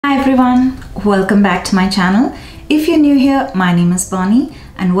Hi everyone, welcome back to my channel. If you're new here, my name is Bonny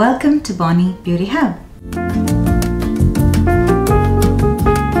and welcome to Bonny Beauty Hub.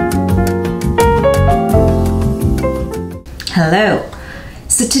 Hello.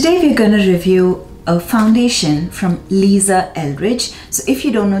 So today we're going to review a foundation from Eldridge. So if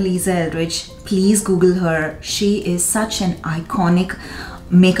you don't know Eldridge, please Google her. She is such an iconic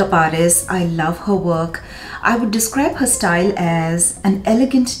makeup artist. I love her work. I would describe her style as an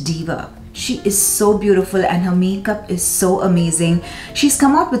elegant diva. She is so beautiful and her makeup is so amazing. She's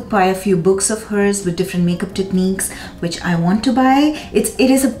come out with quite a few books of hers with different makeup techniques, which I want to buy. It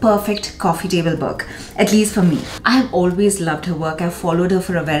is a perfect coffee table book, at least for me. I have always loved her work. I've followed her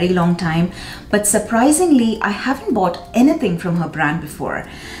for a very long time, but surprisingly, I haven't bought anything from her brand before.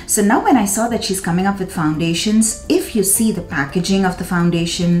 So now when I saw that she's coming up with foundations, if you see the packaging of the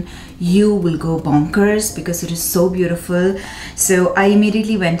foundation, you will go bonkers because it is so beautiful. So I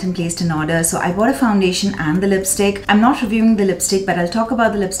immediately went and placed an order. So I bought a foundation and the lipstick. I'm not reviewing the lipstick, but I'll talk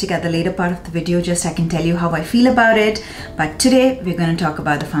about the lipstick at the later part of the video. Just I can tell you how I feel about it. But today we're going to talk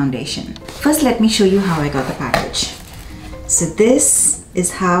about the foundation. First, let me show you how I got the package. So this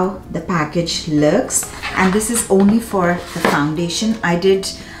is how the package looks, and this is only for the foundation. I did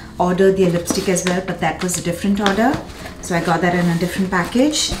order the lipstick as well, but that was a different order. So I got that in a different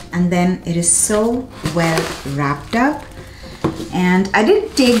package, and then it is so well wrapped up. And I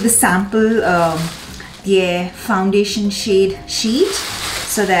did take the sample foundation shade sheet,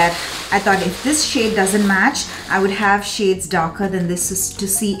 so that I thought if this shade doesn't match, I would have shades darker than this to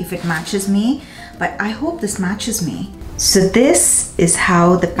see if it matches me. But I hope this matches me. So this is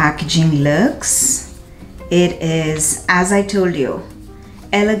how the packaging looks. It is, as I told you,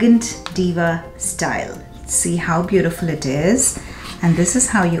 elegant diva style. See how beautiful it is. And this is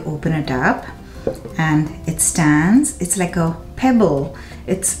how you open it up, and it stands. It's like a pebble.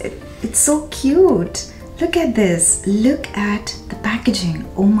 It's so cute. Look at this. Look at the packaging.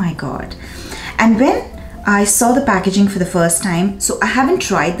 Oh my god. And when I saw the packaging for the first time, so I haven't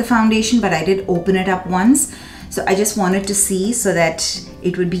tried the foundation, but I did open it up once. So I just wanted to see so that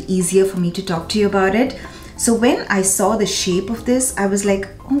it would be easier for me to talk to you about it. So when I saw the shape of this, I was like,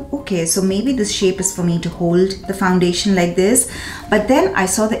 oh, okay, so maybe this shape is for me to hold the foundation like this. But then I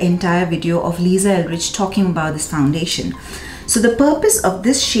saw the entire video of Eldridge talking about this foundation. So the purpose of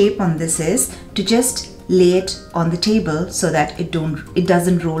this shape on this is to just lay it on the table so that it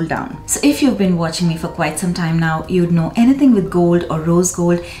doesn't roll down. So if you've been watching me for quite some time now, you'd know anything with gold or rose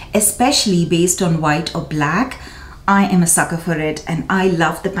gold, especially based on white or black, I am a sucker for it, and I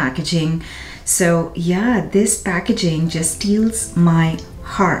love the packaging. So yeah, this packaging just steals my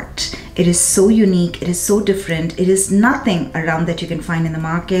heart. It is so unique, it is so different, it is nothing around that you can find in the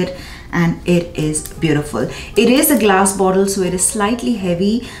market, and it is beautiful. It is a glass bottle, so it is slightly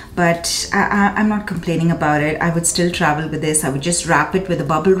heavy, but I'm not complaining about it. I would still travel with this. I would just wrap it with a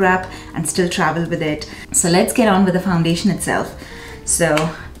bubble wrap and still travel with it. So let's get on with the foundation itself.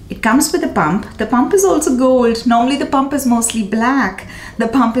 So it comes with a pump. The pump is also gold. Normally the pump is mostly black. The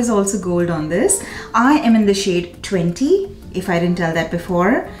pump is also gold on this. I am in the shade 20, if I didn't tell that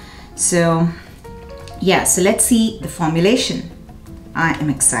before. So yeah, so let's see the formulation. I am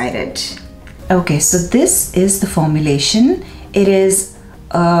excited. Okay, so this is the formulation. It is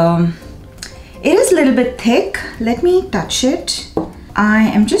a little bit thick. Let me touch it. I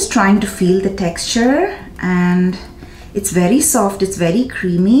am just trying to feel the texture, and it's very soft, it's very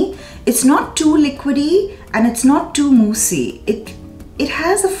creamy. It's not too liquidy and it's not too moussey. It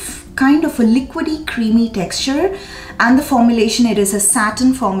has a kind of a liquidy creamy texture, and the formulation, it is a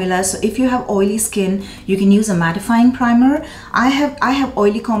satin formula. So if you have oily skin, you can use a mattifying primer. I have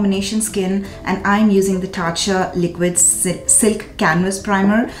oily combination skin, and I'm using the Tatcha Liquid Silk Canvas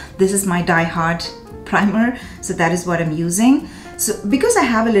Primer. This is my Die Hard primer, so that is what I'm using. So because I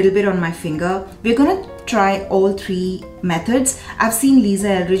have a little bit on my finger, we're gonna try all three methods. I've seen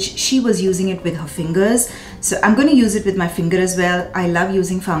Eldridge, she was using it with her fingers. So I'm gonna use it with my finger as well. I love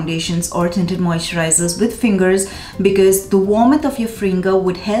using foundations or tinted moisturizers with fingers because the warmth of your finger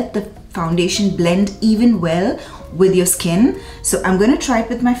would help the foundation blend even well with your skin. So I'm gonna try it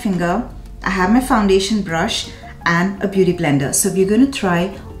with my finger. I have my foundation brush and a beauty blender. So we're gonna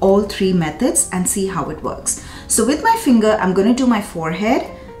try all three methods and see how it works. So with my finger, I'm gonna do my forehead.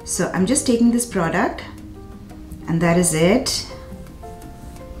 So I'm just taking this product, and that is it.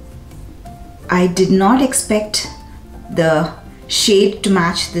 I did not expect the shade to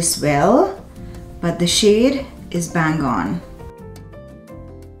match this well, but the shade is bang on.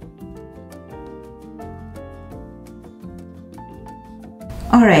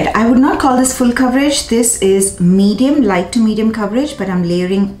 Alright, I would not call this full coverage. This is medium, light to medium coverage, but I'm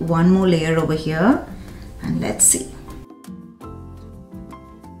layering one more layer over here. And let's see.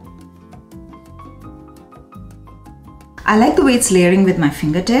 I like the way it's layering with my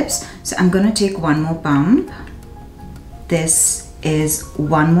fingertips, so I'm going to take one more pump. This is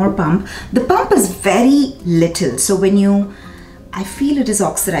one more pump. The pump is very little, so I feel it is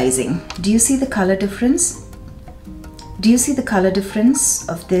oxidizing. Do you see the color difference? Do you see the color difference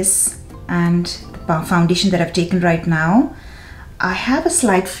of this and the foundation that I've taken right now? I have a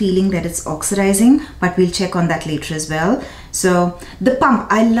slight feeling that it's oxidizing, but we'll check on that later as well. So the pump,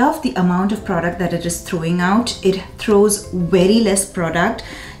 I love the amount of product that it is throwing out. It throws very less product.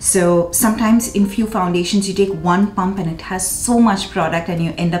 So sometimes in few foundations, you take one pump and it has so much product and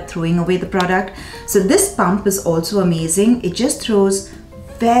you end up throwing away the product. So this pump is also amazing. It just throws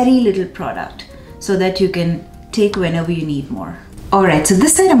very little product so that you can take whenever you need more. All right, so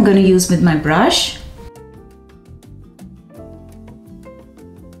this side I'm going to use with my brush.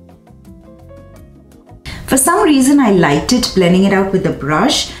 For some reason, I liked it blending it out with the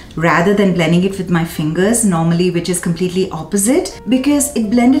brush rather than blending it with my fingers normally, which is completely opposite, because it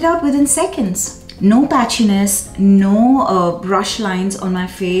blended out within seconds. No patchiness, no brush lines on my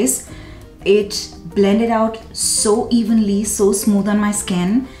face. It blended out so evenly, so smooth on my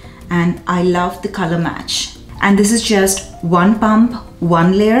skin, and I love the color match. And this is just one pump,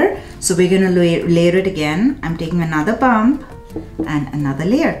 one layer. So we're gonna layer it again. I'm taking another pump and another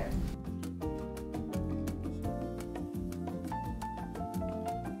layer.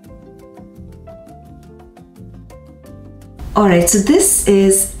 Alright, so this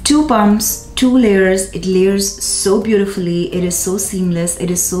is two pumps, two layers. It layers so beautifully. It is so seamless.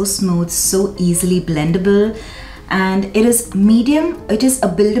 It is so smooth, so easily blendable. And it is medium. It is a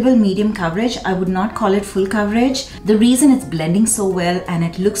buildable medium coverage. I would not call it full coverage. The reason it's blending so well and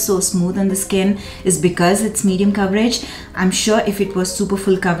it looks so smooth on the skin is because it's medium coverage. I'm sure if it was super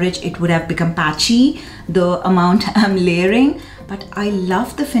full coverage, it would have become patchy, the amount I'm layering. But I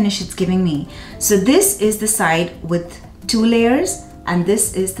love the finish it's giving me. So this is the side with two layers and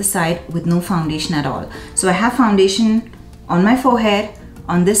this is the side with no foundation at all. So I have foundation on my forehead,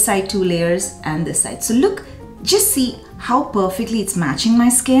 on this side 2 layers, and this side. So look, just see how perfectly it's matching my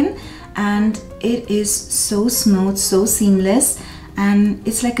skin, and it is so smooth, so seamless, and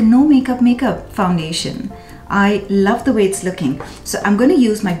it's like a no makeup foundation. I love the way it's looking. So I'm going to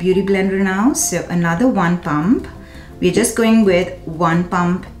use my beauty blender now. So another one pump. We're just going with one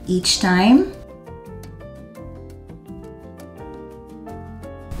pump each time.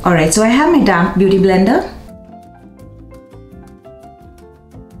 Alright, so I have my damp beauty blender.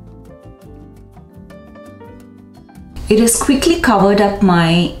 It has quickly covered up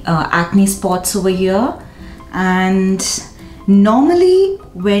my acne spots over here, and normally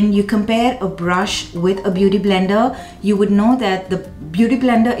when you compare a brush with a beauty blender, you would know that the beauty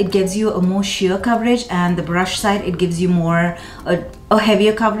blender, it gives you a more sheer coverage, and the brush side, it gives you more a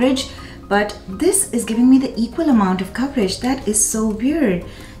heavier coverage. But this is giving me the equal amount of coverage. That is so weird.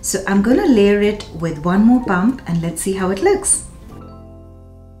 So I'm gonna layer it with one more pump and let's see how it looks.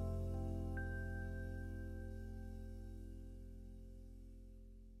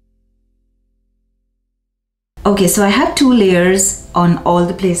 Okay, so I have 2 layers on all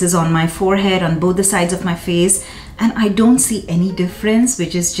the places on my forehead, on both the sides of my face, and I don't see any difference,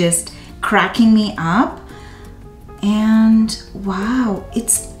 which is just cracking me up. And wow,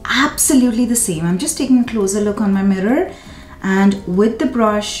 it's absolutely the same. I'm just taking a closer look on my mirror, and with the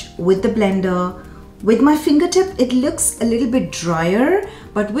brush, with the blender, with my fingertip, it looks a little bit drier,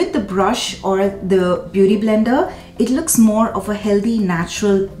 but with the brush or the beauty blender, it looks more of a healthy,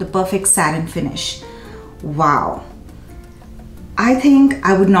 natural, the perfect satin finish. Wow. I think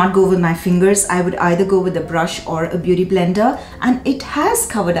I would not go with my fingers. I would either go with a brush or a beauty blender, and it has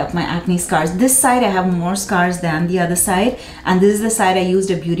covered up my acne scars. This side I have more scars than the other side, and this is the side I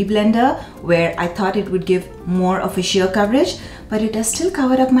used a beauty blender where I thought it would give more of a sheer coverage, but it has still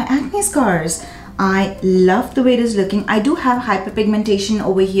covered up my acne scars. I love the way it is looking. I do have hyperpigmentation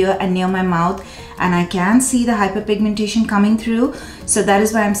over here and near my mouth, and I can see the hyperpigmentation coming through. So that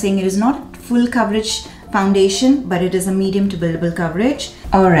is why I'm saying it is not full coverage foundation, but it is a medium to buildable coverage.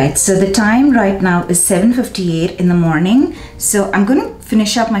 Alright, so the time right now is 7:58 in the morning. So I'm going to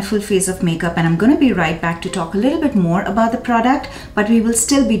finish up my full face of makeup, and I'm going to be right back to talk a little bit more about the product, but we will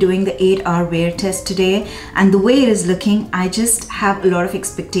still be doing the 8-hour wear test today. And the way it is looking, I just have a lot of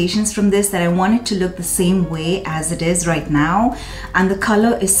expectations from this, that I want it to look the same way as it is right now. And the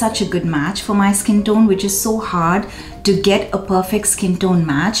color is such a good match for my skin tone, which is so hard to get a perfect skin tone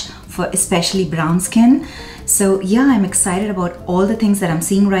match for especially brown skin. So yeah, I'm excited about all the things that I'm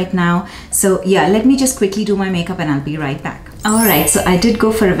seeing right now. So yeah, let me just quickly do my makeup and I'll be right back. Alright, so I did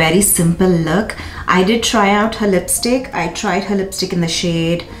go for a very simple look. I did try out her lipstick. I tried her lipstick in the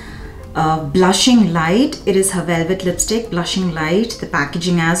shade Blushing Light. It is her velvet lipstick, Blushing Light. The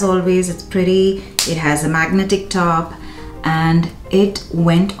packaging, as always, it's pretty. It has a magnetic top and it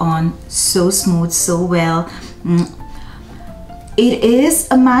went on so smooth, so well. It is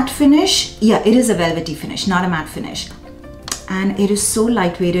a matte finish. Yeah, it is a velvety finish, not a matte finish. And it is so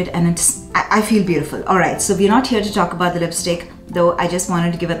lightweighted and I feel beautiful. All right, so we're not here to talk about the lipstick, though I just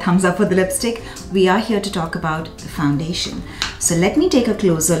wanted to give a thumbs up for the lipstick. We are here to talk about the foundation. So let me take a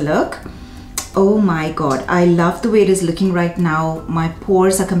closer look. Oh my God, I love the way it is looking right now. My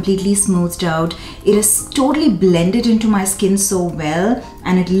pores are completely smoothed out. It is totally blended into my skin so well,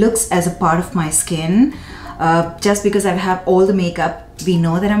 and it looks as a part of my skin. Just because I have all the makeup, we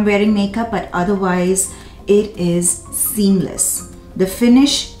know that I'm wearing makeup, but otherwise it is seamless. The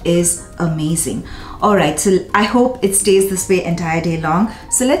finish is amazing. All right, so I hope it stays this way entire day long.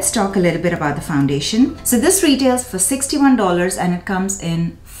 So let's talk a little bit about the foundation. So this retails for $61 and it comes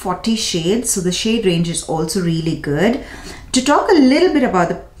in 40 shades. So the shade range is also really good. To talk a little bit about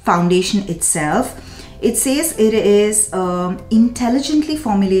the foundation itself, it says it is intelligently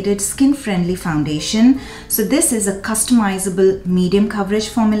formulated skin-friendly foundation. So this is a customizable medium coverage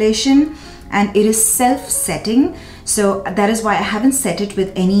formulation and it is self-setting. So that is why I haven't set it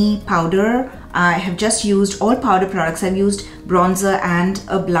with any powder. I have just used all powder products. I've used bronzer and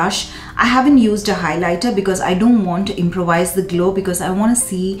a blush. I haven't used a highlighter because I don't want to improvise the glow, because I want to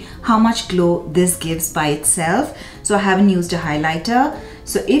see how much glow this gives by itself. So I haven't used a highlighter.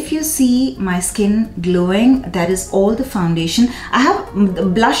 So if you see my skin glowing, that is all the foundation. I have the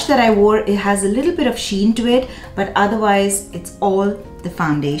blush that I wore, it has a little bit of sheen to it, but otherwise it's all the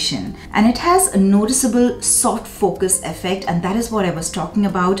foundation. And it has a noticeable soft focus effect, and that is what I was talking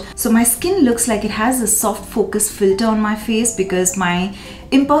about. So my skin looks like it has a soft focus filter on my face because my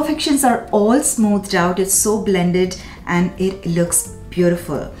imperfections are all smoothed out. It's so blended and it looks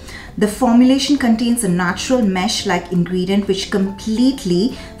beautiful. The formulation contains a natural mesh-like ingredient which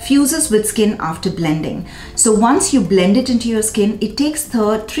completely fuses with skin after blending. So once you blend it into your skin, it takes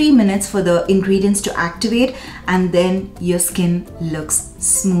 3 minutes for the ingredients to activate, and then your skin looks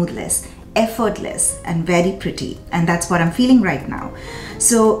smoothless, effortless, and very pretty. And that's what I'm feeling right now.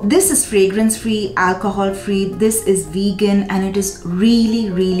 So this is fragrance-free, alcohol-free, this is vegan, and it is really,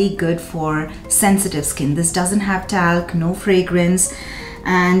 really good for sensitive skin. This doesn't have talc, no fragrance.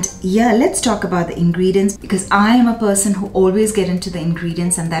 And yeah, let's talk about the ingredients, because I am a person who always get into the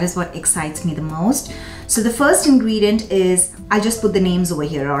ingredients, and that is what excites me the most. So the first ingredient is, I'll just put the names over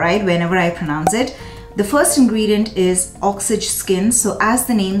here, all right, whenever I pronounce it. The first ingredient is Oxygen Skin. So as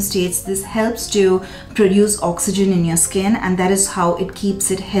the name states, this helps to produce oxygen in your skin, and that is how it keeps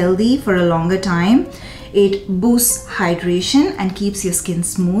it healthy for a longer time. It boosts hydration and keeps your skin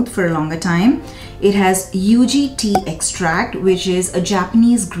smooth for a longer time. It has Yuji tea extract, which is a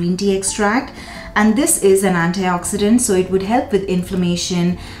Japanese green tea extract, and this is an antioxidant, so it would help with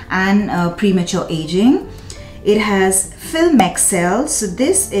inflammation and premature aging. It has Filmexcel, so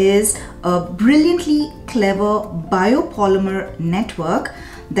this is a brilliantly clever biopolymer network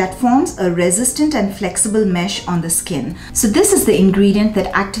that forms a resistant and flexible mesh on the skin. So this is the ingredient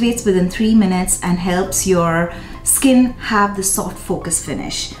that activates within 3 minutes and helps your skin have the soft focus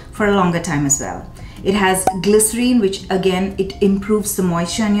finish for a longer time as well. It has glycerine, which again, it improves the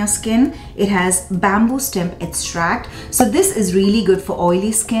moisture in your skin. It has bamboo stem extract. So this is really good for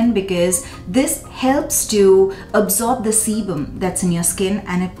oily skin because this helps to absorb the sebum that's in your skin,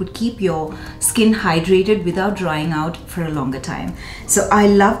 and it would keep your skin hydrated without drying out for a longer time. So I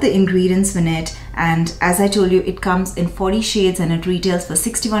love the ingredients in it. And as I told you, it comes in 40 shades and it retails for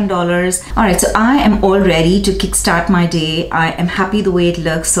 $61. All right, so I am all ready to kickstart my day. I am happy the way it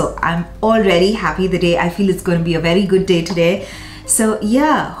looks. So I'm already happy the day. I feel it's going to be a very good day today. So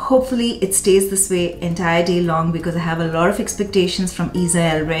yeah, hopefully it stays this way entire day long, because I have a lot of expectations from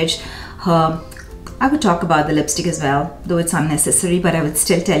Eldridge. I would talk about the lipstick as well, though it's unnecessary, but I would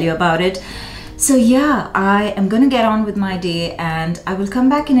still tell you about it. So yeah, I am gonna get on with my day, and I will come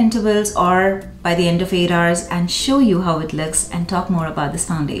back in intervals or by the end of 8 hours and show you how it looks and talk more about this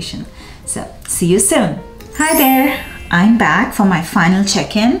foundation. So see you soon. Hi there, I'm back for my final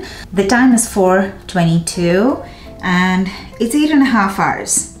check-in. The time is 4:22 and it's 8.5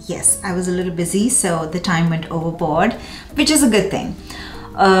 hours. Yes, I was a little busy, so the time went overboard, which is a good thing.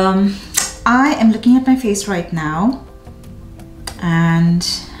 I am looking at my face right now and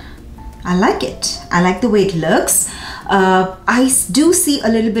I like it. I like the way it looks. I do see a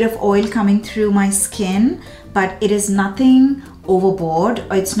little bit of oil coming through my skin, but it is nothing overboard,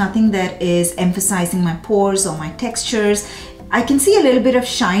 or it's nothing that is emphasizing my pores or my textures. I can see a little bit of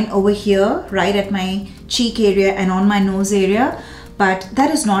shine over here, right at my cheek area and on my nose area, but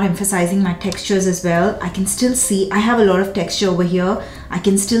that is not emphasizing my textures as well. I can still see, I have a lot of texture over here. I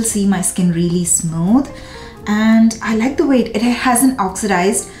can still see my skin really smooth, and I like the way it hasn't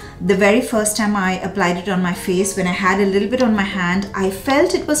oxidized. The very first time I applied it on my face, when I had a little bit on my hand, I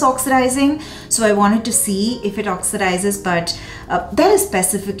felt it was oxidizing, so I wanted to see if it oxidizes, but that is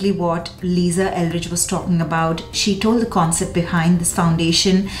specifically what Lisa Eldridge was talking about. She told the concept behind this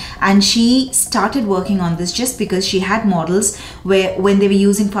foundation, and she started working on this just because she had models where when they were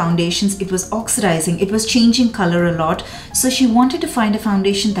using foundations, it was oxidizing, it was changing color a lot. So she wanted to find a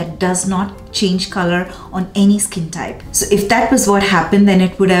foundation that does not change color on any skin type. So if that was what happened, then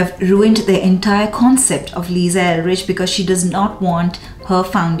it would have ruined the entire concept of Lisa Eldridge, because she does not want her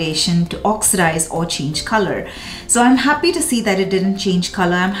foundation to oxidize or change color. So I'm happy to see that it didn't change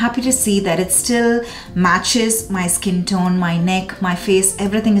color. I'm happy to see that it still matches my skin tone, my neck, my face,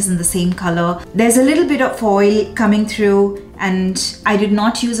 everything is in the same color. There's a little bit of oil coming through, and I did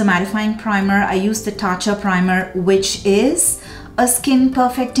not use a mattifying primer. I used the Tatcha primer, which is a skin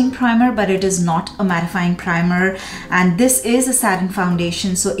perfecting primer, but it is not a mattifying primer, and this is a satin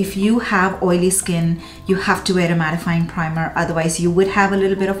foundation, so if you have oily skin, you have to wear a mattifying primer, otherwise you would have a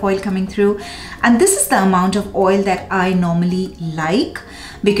little bit of oil coming through. And this is the amount of oil that I normally like,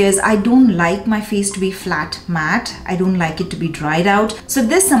 because I don't like my face to be flat matte. I don't like it to be dried out, so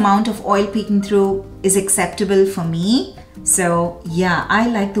this amount of oil peeking through is acceptable for me. So yeah, I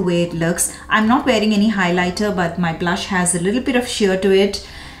like the way it looks. I'm not wearing any highlighter, but my blush has a little bit of sheer to it,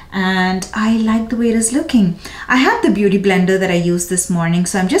 and I like the way it is looking. I have the beauty blender that I used this morning,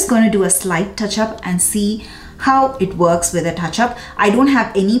 so I'm just going to do a slight touch up and see how it works with a touch up. I don't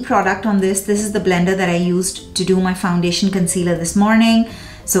have any product on this. This is the blender that I used to do my foundation concealer this morning.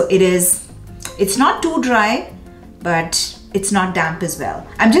 So it's not too dry, but it's not damp as well.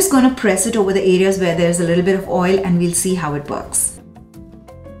 I'm just going to press it over the areas where there's a little bit of oil, and we'll see how it works.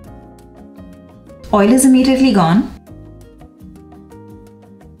 Oil is immediately gone.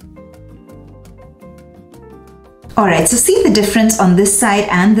 Alright, so see the difference on this side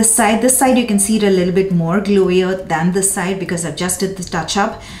and this side. This side you can see it a little bit more glowier than this side because I've just did this touch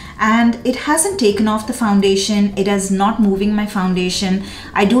up, and it hasn't taken off the foundation. It is not moving my foundation.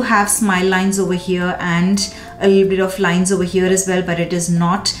 I do have smile lines over here and a little bit of lines over here as well, but it is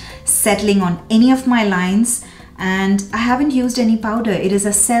not settling on any of my lines, and I haven't used any powder. It is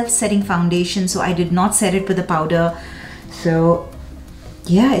a self-setting foundation, so I did not set it with a powder. So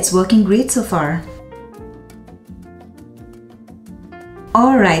yeah, it's working great so far.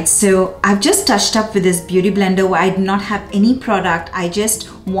 Alright, so I've just touched up with this beauty blender where I do not have any product. I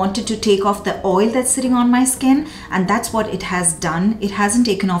just wanted to take off the oil that's sitting on my skin, and that's what it has done. It hasn't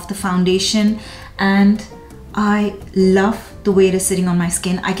taken off the foundation, and I love the way it is sitting on my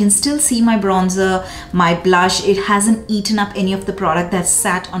skin. I can still see my bronzer, my blush. It hasn't eaten up any of the product that's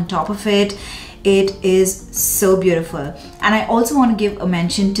sat on top of it. It is so beautiful. And I also want to give a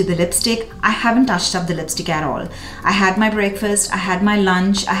mention to the lipstick. I haven't touched up the lipstick at all. I had my breakfast, I had my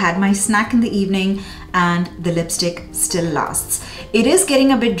lunch, I had my snack in the evening, and the lipstick still lasts. It is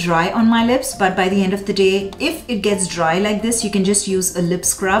getting a bit dry on my lips, but by the end of the day, if it gets dry like this, you can just use a lip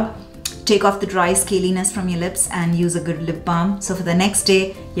scrub, take off the dry scaliness from your lips, and use a good lip balm. So for the next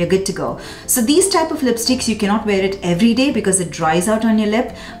day, you're good to go. So these type of lipsticks, you cannot wear it every day because it dries out on your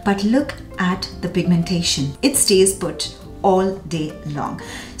lip, but look at the pigmentation. It stays put all day long.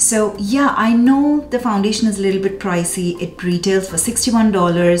 So yeah, I know the foundation is a little bit pricey. It retails for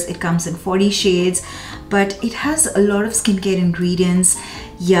 $61. It comes in 40 shades, but it has a lot of skincare ingredients.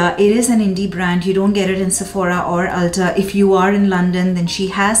 Yeah, it is an indie brand. You don't get it in Sephora or Ulta. If you are in London, then she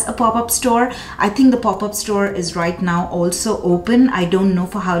has a pop-up store. I think the pop-up store is right now also open. I don't know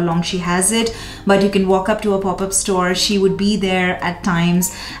for how long she has it, but you can walk up to a pop-up store. She would be there at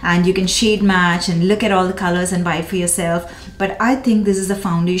times, and you can shade match and look at all the colors and buy it for yourself. But I think this is a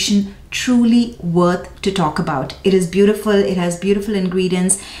foundation truly worth to talk about. It is beautiful. It has beautiful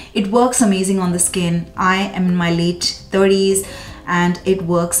ingredients. It works amazing on the skin. I am in my late 30s. And it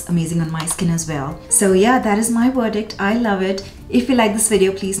works amazing on my skin as well. So yeah, that is my verdict. I love it. If you like this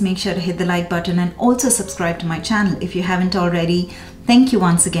video, please make sure to hit the like button and also subscribe to my channel if you haven't already. Thank you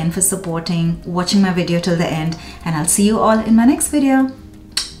once again for supporting, watching my video till the end, and I'll see you all in my next video.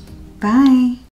 Bye.